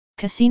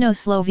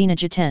CasinoSlovenija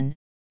 10,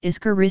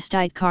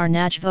 Iskoristite kar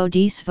najvo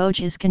di svoj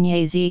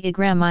iskanje z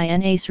igrami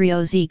na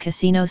srioz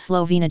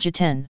CasinoSlovenija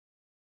 10.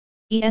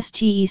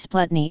 Este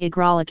spletni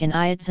igralikan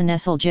I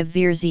zanesel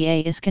vir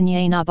za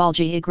iskanje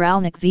najboljša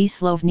igralnic v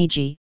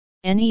Sloveniji,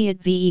 ne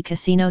ve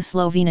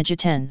CasinoSlovenija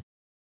 10.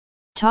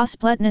 Ta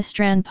spletna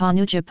stran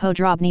ponuja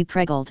podrobni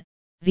pregled,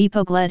 v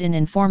pogled in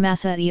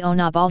informacija o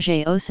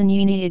najboljša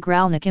ocenjeni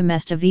igralnika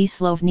mesta v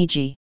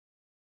Sloveniji.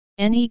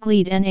 Ne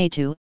gled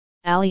na2,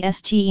 ali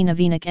ste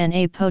novinak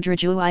na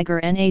području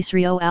iger na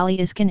srio ali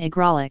iskan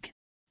igralik,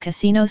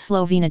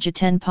 CasinoSlovenija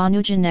 10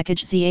 ponuja nekaj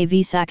za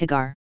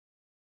vsakog.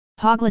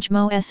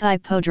 Pogledmo si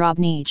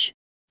podrobnij,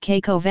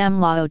 kako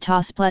vam lao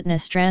ta spletna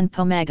stran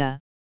pomaga,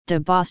 da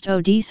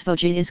bosto di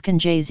svoja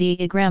iskanje z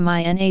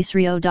igrami na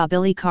srio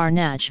dobili kar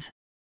najv.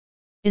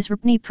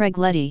 Izrapni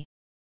pregledi.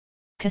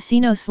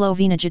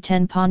 CasinoSlovenija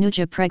 10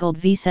 ponuja pregled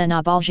visa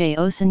najboljša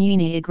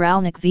ocenjeni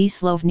igralnik v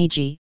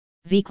Sloveniji,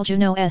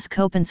 vključeno s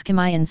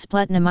kopenskimi in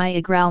spletnimi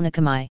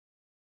igralnikami.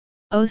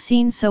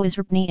 Ocen so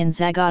izrapni in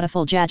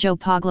zagotovil jajo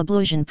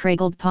poglebljen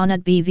pregled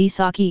ponad b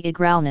visoki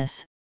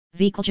igralnis,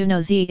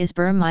 vključeno z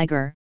izberm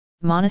iger,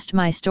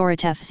 monostmi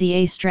storitef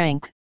za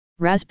strank,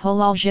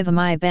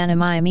 razpoloživimi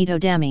banami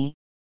metodami,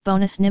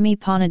 bonus nimi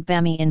ponad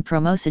bami in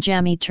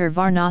promosajami ter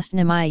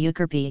varnostnimi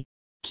ukrpi,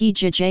 ki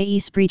je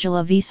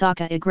sprijala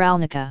visoka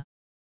igralnika.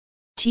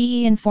 Te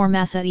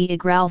informacija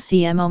igral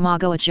cmo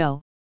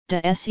mogoajo,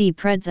 da se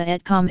predza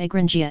etkom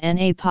igrangia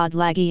na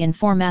podlagi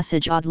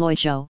informacij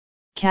odlojo,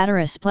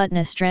 katera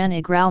spletna stran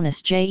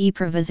igralnis je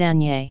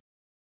provizanje.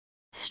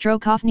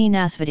 Strokovni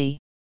nasvedi.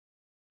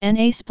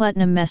 Na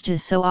spletnem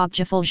mestas so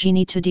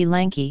objefulgeni tudi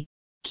lanki,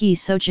 ki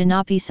so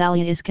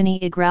napisali iskani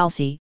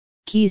igralci,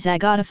 ki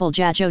zagotovil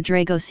jajo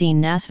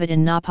dragocin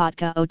nasvedin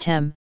napotka o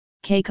tem,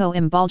 kako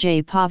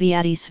imbolje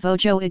poviati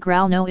svojo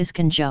igralno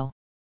iskanjo.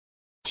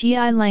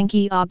 Ti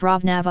lanki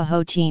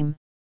obrovnavaho team,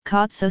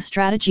 kot so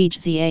strategij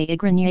za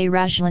igranje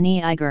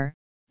rajlani iger,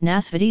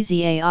 nasvedi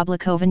za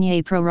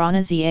oblikovanje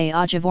prorana za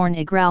ojavorn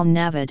igral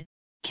navid,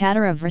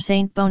 katera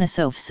versant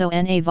bonusov so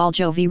na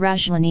voljo v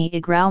rajlani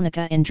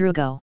igralnika in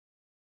drugo.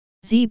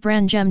 Z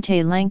branjem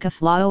te lanka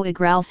flao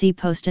igralci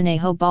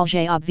postaneho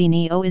bolje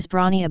obvini o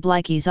izbrani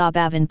obliki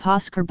zabavin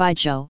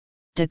poskrbijo,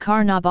 da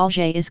kar na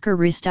bolje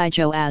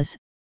iskoristijo as,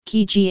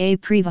 ki ga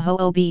privaho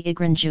ob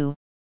igranju.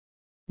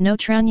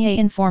 Notranje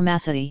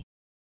informaciji.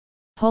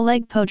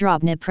 Poleg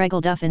podrobna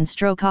pregledufin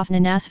strokovna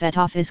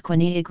nasvetov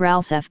iskani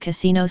igralcev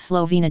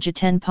CasinoSlovenija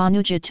 10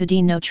 ponuja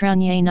tudi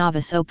notranje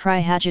novis o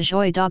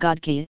prihajajoj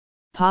dogodki,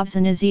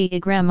 povzana z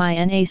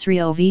igrami na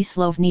srio v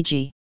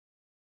Sloveniji.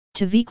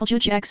 To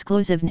vključ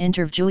ekskluzivn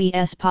intervjui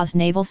s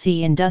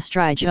poznavalci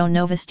industrijo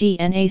novosti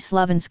na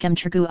slovenskem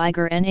trgu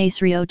iger na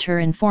srio ter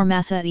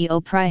informaciji o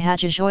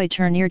prihajajoj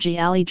turnirji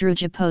ali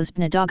druga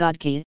pozbna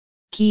dogodki,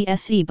 ki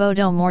se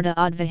bodo morda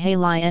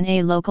odvihali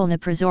na lokalna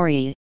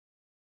prizorji.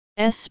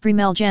 S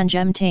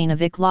spremeljanjem tane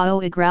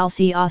viklao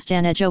igralci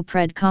ostanejo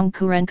pred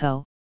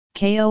konkurenko,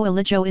 ko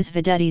alijo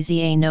izvedeti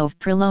za nov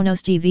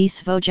prilonosti v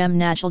svojem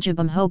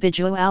najdljubom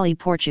hobiju ali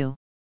porchu.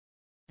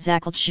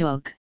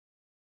 Zaključuk.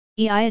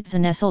 Iat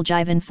zanesel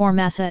jiv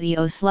informaciji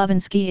o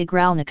slovenski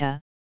igralnika,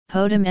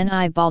 podem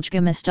ni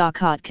boljga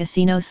mestakot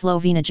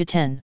CasinoSlovenija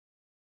 10.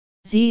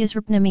 Z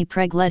izrapnimi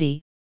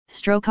pregledi,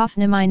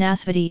 strokovnimi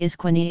nasvedi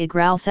iskani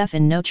igralcev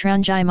in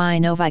notranjimi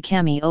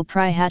novikami o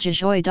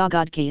prihajajoj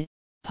dogodki,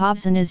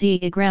 povzana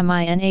z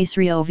igrami na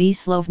srio v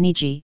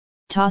Sloveniji,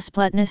 ta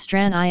spletna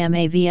stran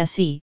ima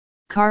vse,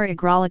 kar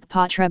igralik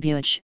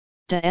potrebuj,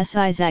 da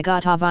si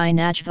zagotovi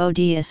najvo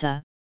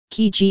isa,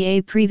 ki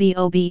ga privi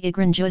ob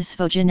igranju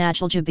svoja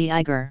najljubji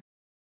iger.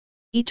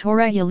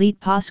 Itora yalit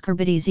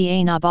poskrbiti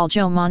za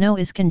najboljo mono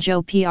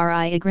iskanjo pri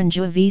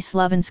igranju v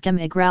slovenskem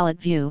igralit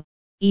view,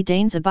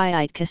 danes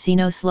abijit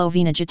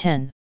CasinoSlovenija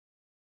 10.